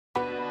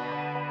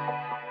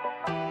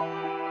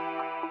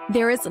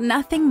There is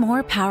nothing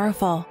more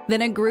powerful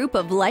than a group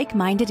of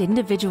like-minded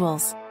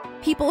individuals.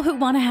 People who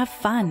want to have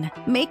fun,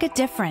 make a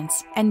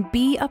difference, and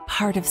be a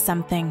part of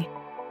something.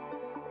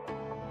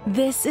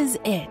 This is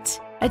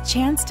it. A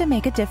chance to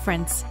make a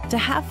difference, to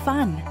have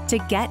fun, to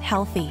get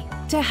healthy,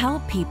 to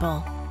help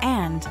people,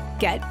 and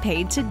get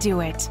paid to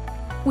do it.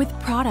 With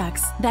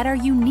products that are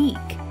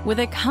unique, with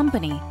a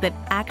company that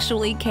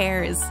actually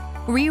cares.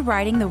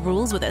 Rewriting the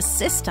rules with a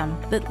system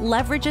that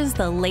leverages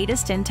the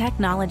latest in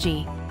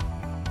technology.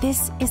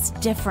 This is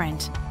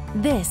different.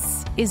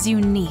 This is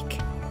unique.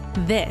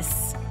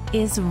 This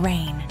is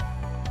RAIN.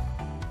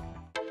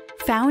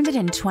 Founded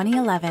in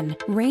 2011,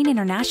 RAIN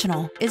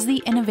International is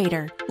the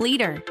innovator,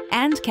 leader,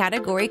 and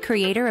category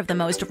creator of the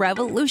most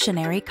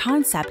revolutionary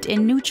concept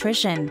in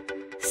nutrition,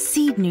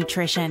 seed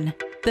nutrition,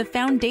 the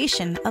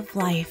foundation of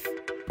life,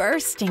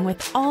 bursting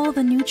with all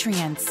the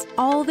nutrients,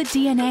 all the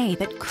DNA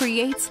that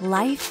creates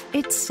life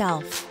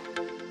itself.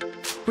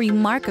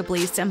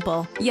 Remarkably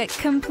simple, yet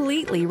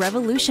completely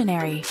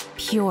revolutionary,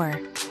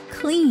 pure,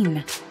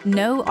 clean,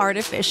 no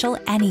artificial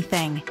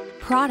anything.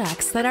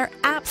 Products that are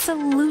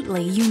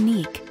absolutely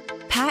unique,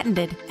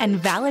 patented and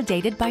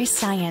validated by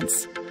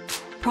science.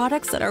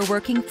 Products that are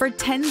working for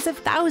tens of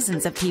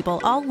thousands of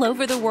people all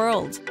over the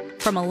world,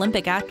 from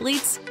Olympic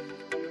athletes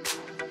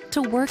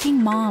to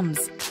working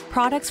moms.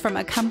 Products from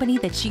a company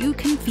that you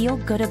can feel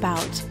good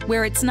about,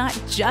 where it's not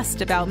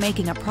just about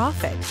making a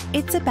profit,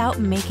 it's about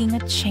making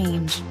a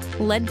change,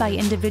 led by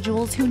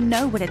individuals who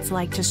know what it's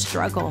like to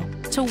struggle,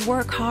 to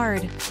work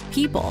hard,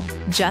 people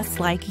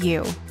just like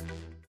you.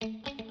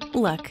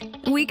 Look,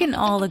 we can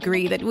all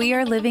agree that we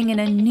are living in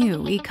a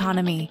new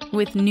economy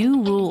with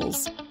new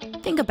rules.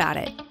 Think about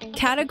it.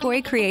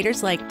 Category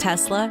creators like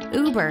Tesla,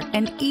 Uber,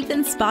 and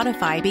even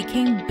Spotify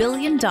became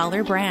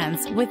billion-dollar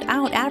brands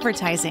without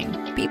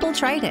advertising. People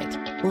tried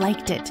it,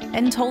 liked it,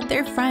 and told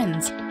their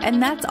friends.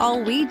 And that's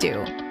all we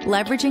do,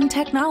 leveraging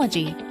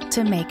technology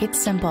to make it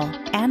simple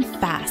and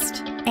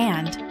fast.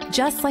 And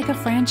just like a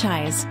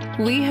franchise,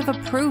 we have a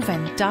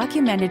proven,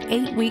 documented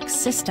 8-week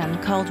system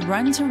called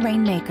Run to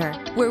Rainmaker,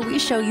 where we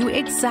show you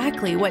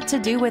exactly what to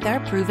do with our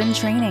proven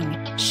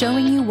training,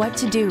 showing you what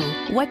to do,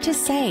 what to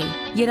say,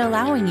 yet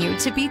allowing you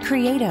to be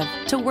creative,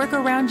 to work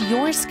around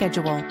your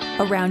schedule,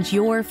 around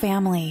your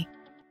family,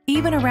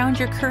 even around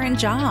your current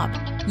job,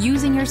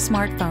 using your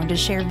smartphone to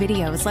share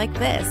videos like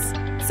this,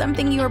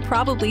 something you are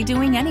probably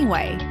doing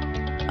anyway.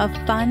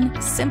 A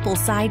fun, simple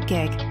side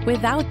gig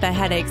without the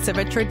headaches of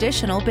a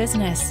traditional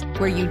business,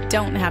 where you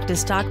don't have to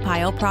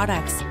stockpile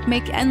products,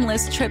 make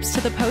endless trips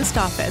to the post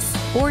office,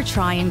 or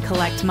try and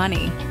collect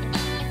money.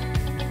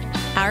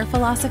 Our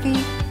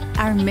philosophy,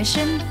 our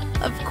mission?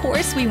 Of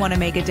course we want to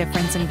make a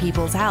difference in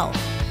people's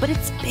health, but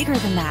it's bigger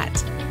than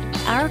that.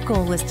 Our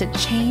goal is to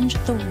change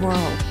the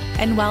world.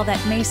 And while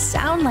that may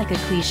sound like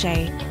a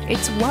cliche,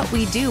 it's what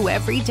we do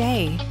every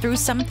day through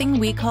something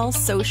we call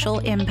social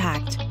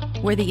impact,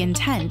 where the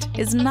intent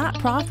is not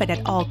profit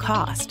at all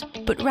cost,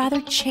 but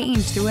rather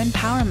change through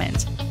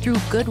empowerment, through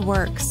good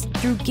works,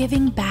 through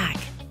giving back.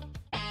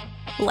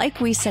 Like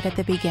we said at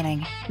the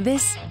beginning,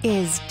 this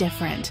is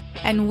different,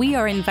 and we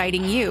are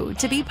inviting you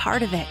to be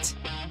part of it.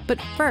 But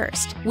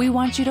first, we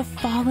want you to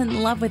fall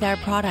in love with our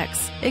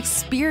products,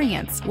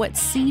 experience what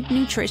seed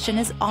nutrition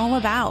is all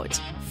about,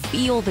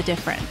 feel the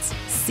difference,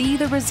 see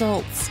the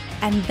results,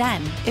 and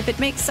then, if it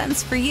makes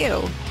sense for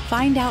you,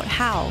 find out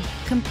how,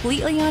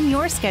 completely on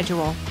your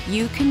schedule,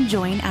 you can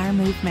join our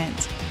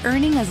movement,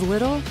 earning as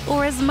little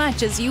or as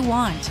much as you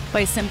want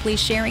by simply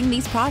sharing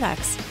these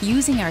products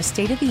using our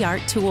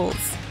state-of-the-art tools.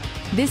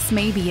 This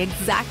may be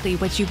exactly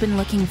what you've been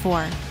looking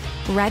for.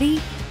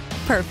 Ready?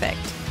 Perfect.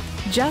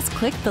 Just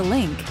click the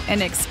link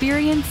and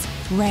experience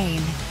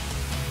RAIN.